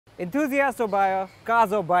Enthusiast or buyer,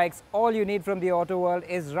 cars or bikes, all you need from the auto world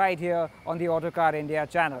is right here on the Autocar India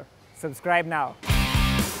channel. Subscribe now.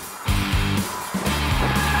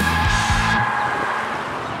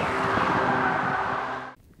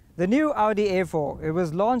 The new Audi A4, it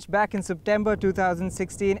was launched back in September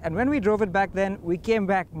 2016, and when we drove it back then, we came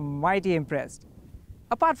back mighty impressed.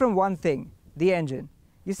 Apart from one thing, the engine.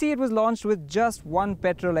 You see, it was launched with just one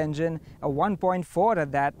petrol engine, a 1.4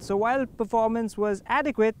 at that, so while performance was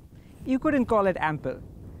adequate, you couldn't call it ample.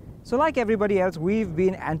 So like everybody else, we've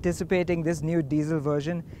been anticipating this new diesel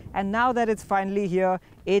version, and now that it's finally here,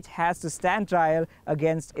 it has to stand trial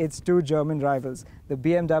against its two German rivals, the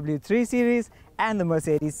BMW 3 Series and the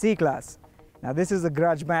Mercedes C-Class. Now this is a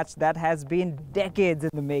grudge match that has been decades in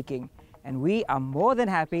the making, and we are more than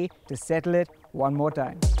happy to settle it one more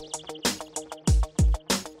time.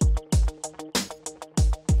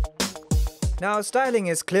 Now, styling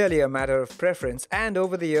is clearly a matter of preference, and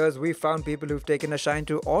over the years we've found people who've taken a shine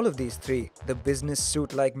to all of these three. The business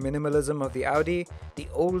suit-like minimalism of the Audi, the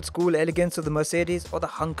old-school elegance of the Mercedes, or the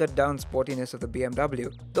hunkered-down sportiness of the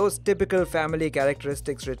BMW. Those typical family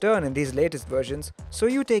characteristics return in these latest versions, so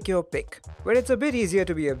you take your pick. Where it's a bit easier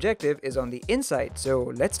to be objective is on the inside,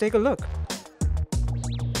 so let's take a look.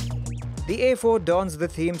 The A4 dons the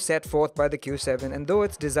theme set forth by the Q7, and though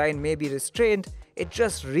its design may be restrained, it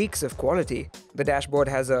just reeks of quality. The dashboard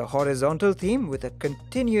has a horizontal theme with a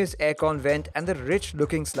continuous aircon vent and the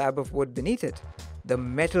rich-looking slab of wood beneath it. The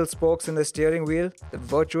metal spokes in the steering wheel, the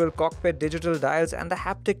virtual cockpit digital dials, and the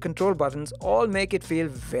haptic control buttons all make it feel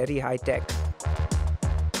very high-tech.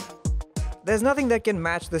 There's nothing that can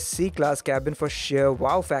match the C-Class cabin for sheer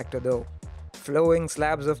wow factor though. Flowing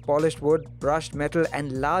slabs of polished wood, brushed metal,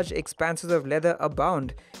 and large expanses of leather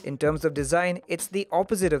abound. In terms of design, it's the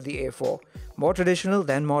opposite of the A4, more traditional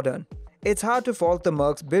than modern. It's hard to fault the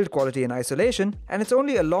Merc's build quality in isolation, and it's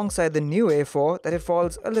only alongside the new A4 that it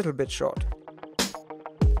falls a little bit short.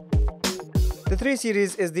 The 3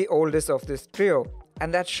 Series is the oldest of this trio,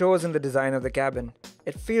 and that shows in the design of the cabin.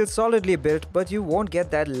 It feels solidly built, but you won't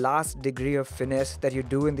get that last degree of finesse that you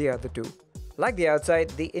do in the other two. Like the outside,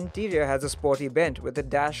 the interior has a sporty bent with the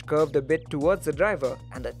dash curved a bit towards the driver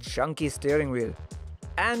and a chunky steering wheel.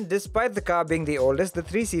 And despite the car being the oldest, the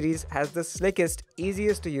 3 Series has the slickest,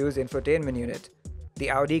 easiest to use infotainment unit.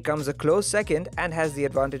 The Audi comes a close second and has the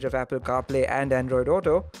advantage of Apple CarPlay and Android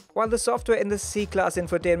Auto, while the software in the C-Class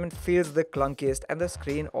infotainment feels the clunkiest and the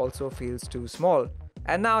screen also feels too small.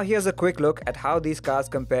 And now here's a quick look at how these cars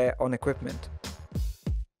compare on equipment.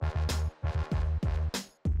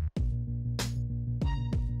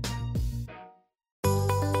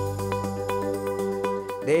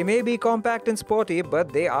 They may be compact and sporty,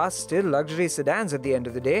 but they are still luxury sedans at the end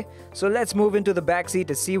of the day, so let's move into the backseat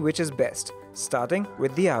to see which is best, starting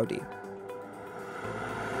with the Audi.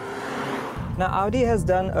 Now Audi has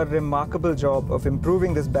done a remarkable job of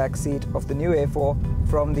improving this backseat of the new A4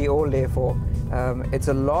 from the old A4. It's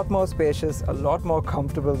a lot more spacious, a lot more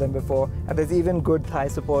comfortable than before, and there's even good thigh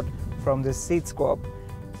support from this seat squab.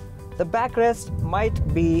 The backrest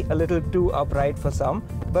might be a little too upright for some,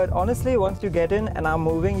 but honestly, once you get in and are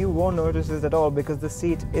moving, you won't notice this at all because the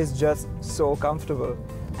seat is just so comfortable.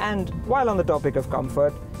 And while on the topic of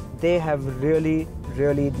comfort, they have really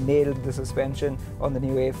nailed the suspension on the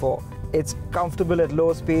new A4. It's comfortable at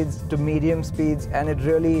low speeds to medium speeds, and it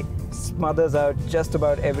really smothers out just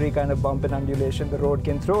about every kind of bump and undulation the road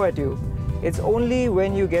can throw at you. It's only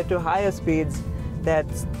when you get to higher speeds that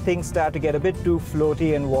things start to get a bit too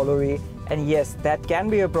floaty and wallowy, and yes, that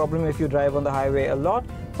can be a problem if you drive on the highway a lot,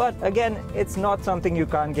 but again, it's not something you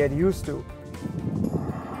can't get used to.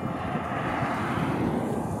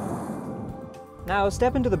 Now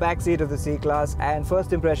step into the back seat of the C-Class and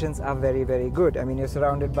first impressions are very good. I mean, you're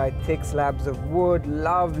surrounded by thick slabs of wood,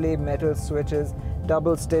 lovely metal switches,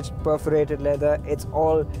 double-stitched perforated leather. It's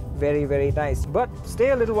all very nice, but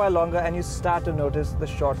stay a little while longer and you start to notice the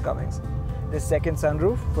shortcomings. The second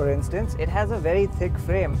sunroof, for instance, it has a very thick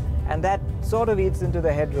frame, and that sort of eats into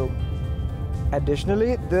the headroom.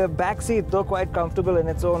 Additionally, the back seat, though quite comfortable in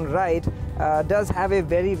its own right, does have a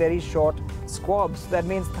very short squab. So that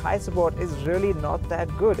means thigh support is really not that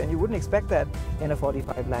good, and you wouldn't expect that in a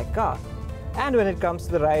 45 lakh car. And when it comes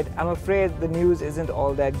to the ride, I'm afraid the news isn't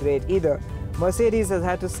all that great either. Mercedes has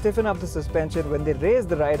had to stiffen up the suspension when they raised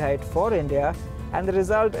the ride height for India, and the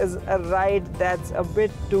result is a ride that's a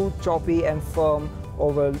bit too choppy and firm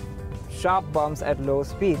over sharp bumps at low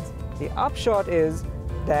speeds. The upshot is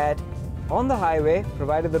that on the highway,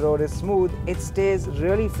 provided the road is smooth, it stays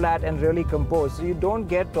really flat and really composed, so you don't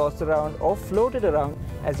get tossed around or floated around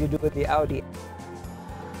as you do with the Audi.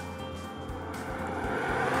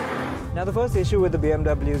 Now the first issue with the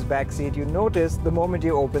BMW's back seat, you notice the moment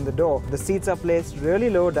you open the door. The seats are placed really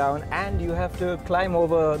low down and you have to climb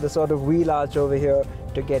over the sort of wheel arch over here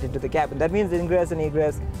to get into the cabin. That means ingress and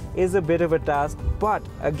egress is a bit of a task, but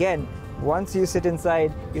again, once you sit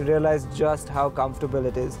inside, you realize just how comfortable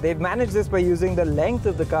it is. They've managed this by using the length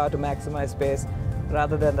of the car to maximize space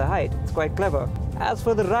rather than the height. It's quite clever. As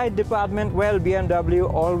for the ride department, well, BMW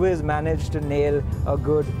always managed to nail a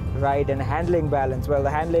good ride and handling balance. Well,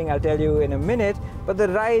 the handling I'll tell you in a minute, but the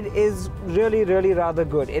ride is really rather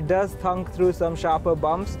good. It does thunk through some sharper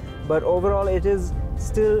bumps, but overall it is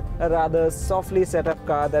still a rather softly set up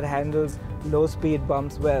car that handles low speed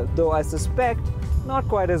bumps well, though I suspect not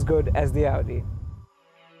quite as good as the Audi.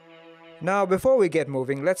 Now before we get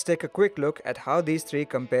moving, let's take a quick look at how these three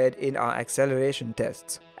compared in our acceleration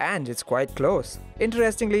tests. And it's quite close.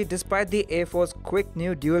 Interestingly, despite the A4's quick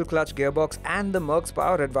new dual clutch gearbox and the Merc's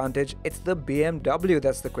power advantage, it's the BMW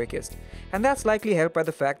that's the quickest. And that's likely helped by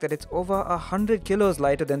the fact that it's over 100 kilos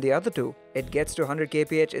lighter than the other two. It gets to 100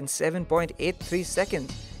 kph in 7.83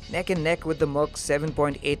 seconds, neck and neck with the Merc's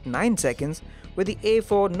 7.89 seconds, with the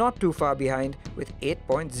A4 not too far behind with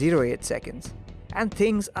 8.08 seconds. And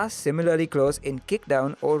things are similarly close in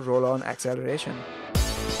kickdown or roll-on acceleration.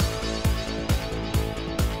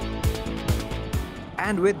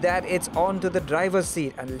 And with that, it's on to the driver's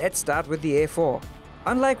seat, and let's start with the A4.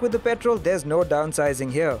 Unlike with the petrol, there's no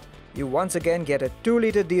downsizing here. You once again get a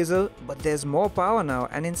 2-litre diesel, but there's more power now,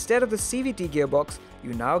 and instead of the CVT gearbox,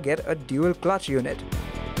 you now get a dual clutch unit.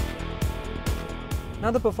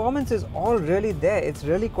 Now the performance is all really there, it's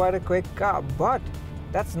really quite a quick car, but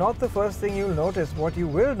that's not the first thing you'll notice. What you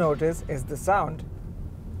will notice is the sound.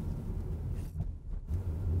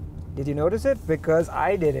 Did you notice it? Because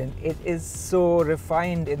I didn't. It is so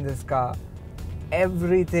refined in this car.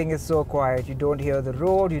 Everything is so quiet. You don't hear the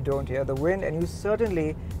road, you don't hear the wind, and you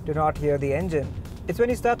certainly do not hear the engine. It's when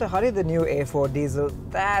you start to hurry the new A4 diesel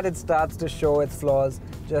that it starts to show its flaws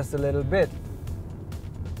just a little bit.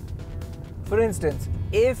 For instance,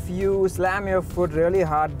 if you slam your foot really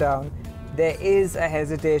hard down, there is a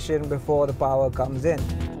hesitation before the power comes in.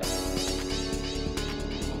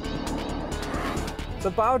 So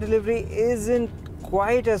power delivery isn't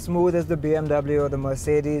quite as smooth as the BMW or the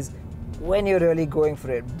Mercedes when you're really going for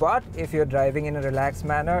it, but if you're driving in a relaxed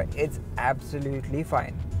manner, it's absolutely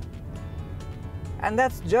fine. And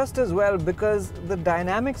that's just as well because the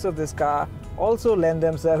dynamics of this car also lend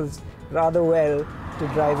themselves rather well to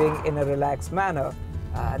driving in a relaxed manner.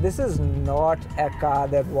 This is not a car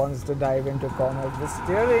that wants to dive into corners. The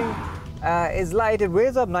steering is light. It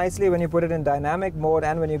weighs up nicely when you put it in dynamic mode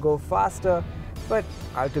and when you go faster, but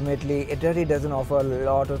ultimately it really doesn't offer a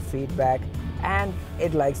lot of feedback and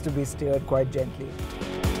it likes to be steered quite gently.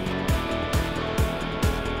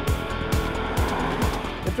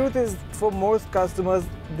 The truth is, for most customers,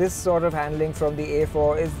 this sort of handling from the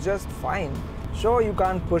A4 is just fine. Sure, you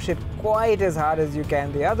can't push it quite as hard as you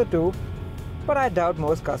can the other two, but I doubt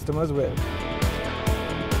most customers will.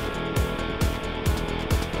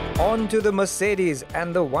 On to the Mercedes,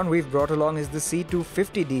 and the one we've brought along is the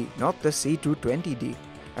C250D, not the C220D.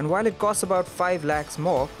 And while it costs about 5 lakhs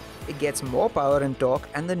more, it gets more power and torque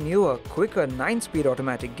and the newer, quicker 9-speed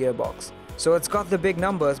automatic gearbox. So it's got the big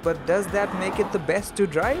numbers, but does that make it the best to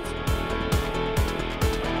drive?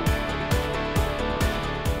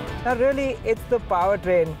 Now really, it's the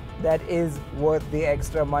powertrain that is worth the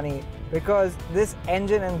extra money, because this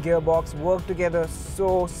engine and gearbox work together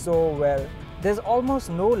so well. There's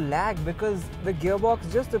almost no lag because the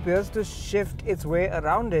gearbox just appears to shift its way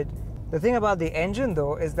around it. The thing about the engine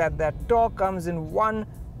though is that torque comes in one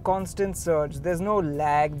constant surge. There's no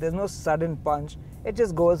lag, there's no sudden punch. It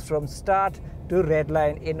just goes from start to red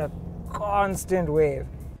line in a constant wave.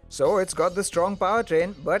 So it's got the strong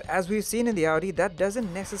powertrain, but as we've seen in the Audi, that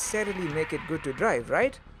doesn't necessarily make it good to drive,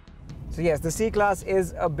 right? So yes, the C-Class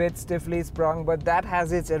is a bit stiffly sprung, but that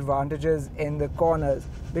has its advantages in the corners.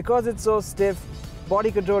 Because it's so stiff,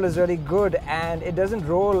 body control is really good and it doesn't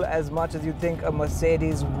roll as much as you think a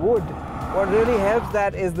Mercedes would. What really helps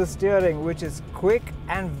that is the steering, which is quick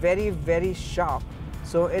and very sharp.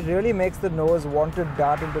 So it really makes the nose want to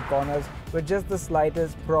dart into corners with just the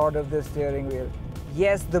slightest prod of the steering wheel.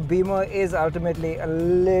 Yes, the Beamer is ultimately a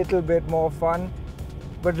little bit more fun,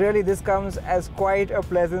 but really this comes as quite a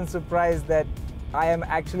pleasant surprise that I am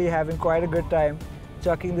actually having quite a good time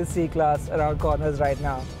chucking the C-Class around corners right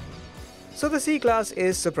now. So the C-Class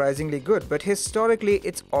is surprisingly good, but historically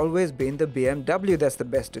it's always been the BMW that's the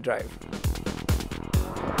best to drive.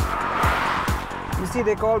 You see,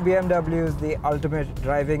 they call BMWs the ultimate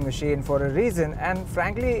driving machine for a reason, and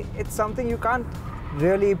frankly it's something you can't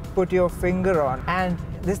really put your finger on. And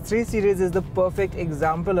this 3 Series is the perfect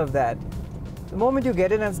example of that. The moment you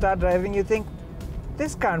get in and start driving, you think,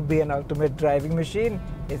 this can't be an ultimate driving machine.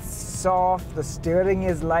 It's soft, the steering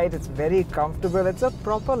is light, it's very comfortable, it's a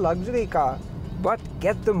proper luxury car. But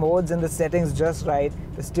get the modes and the settings just right,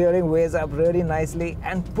 the steering weighs up really nicely,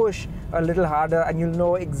 and push a little harder and you'll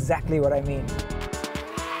know exactly what I mean.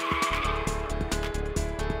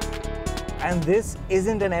 And this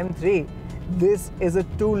isn't an M3, this is a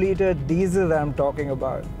 2-litre diesel that I'm talking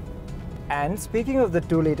about. And speaking of the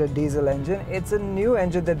 2-litre diesel engine, it's a new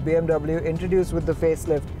engine that BMW introduced with the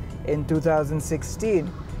facelift in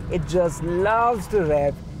 2016. It just loves to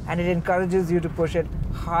rev and it encourages you to push it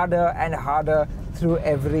harder and harder through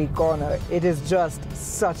every corner. It is just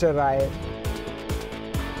such a riot.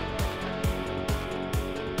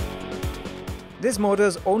 This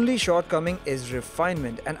motor's only shortcoming is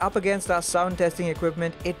refinement, and up against our sound testing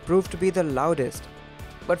equipment, it proved to be the loudest.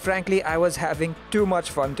 But frankly, I was having too much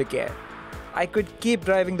fun to care. I could keep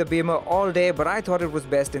driving the Beamer all day, but I thought it was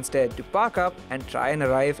best instead to park up and try and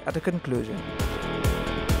arrive at a conclusion.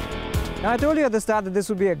 Now, I told you at the start that this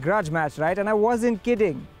would be a grudge match, right? And I wasn't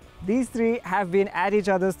kidding. These three have been at each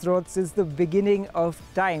other's throats since the beginning of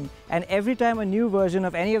time. And every time a new version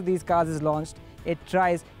of any of these cars is launched, it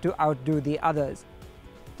tries to outdo the others.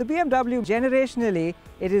 The BMW, generationally,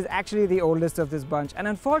 it is actually the oldest of this bunch, and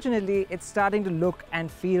unfortunately, it's starting to look and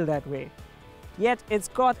feel that way. Yet, it's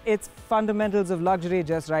got its fundamentals of luxury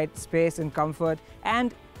just right, space and comfort,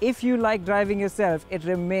 and if you like driving yourself, it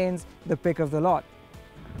remains the pick of the lot.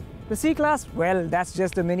 The C-Class, well, that's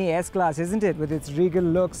just a mini S-Class, isn't it, with its regal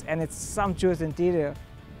looks and its sumptuous interior.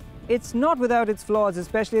 It's not without its flaws,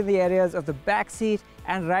 especially in the areas of the back seat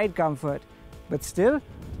and ride comfort. But still,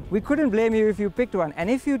 we couldn't blame you if you picked one, and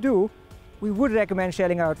if you do, we would recommend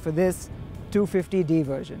shelling out for this 250D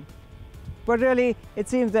version. But really, it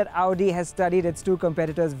seems that Audi has studied its two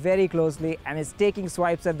competitors very closely and is taking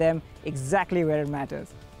swipes at them exactly where it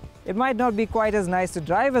matters. It might not be quite as nice to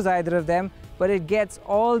drive as either of them, but it gets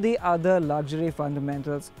all the other luxury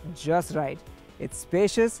fundamentals just right. It's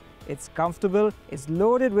spacious, it's comfortable, it's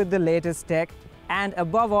loaded with the latest tech, and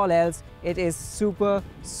above all else, it is super,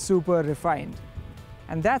 super refined.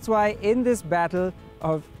 And that's why in this battle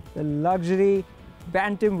of the luxury,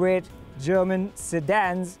 bantamweight German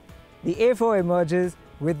sedans, the A4 emerges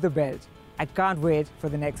with the belt. I can't wait for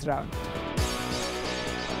the next round.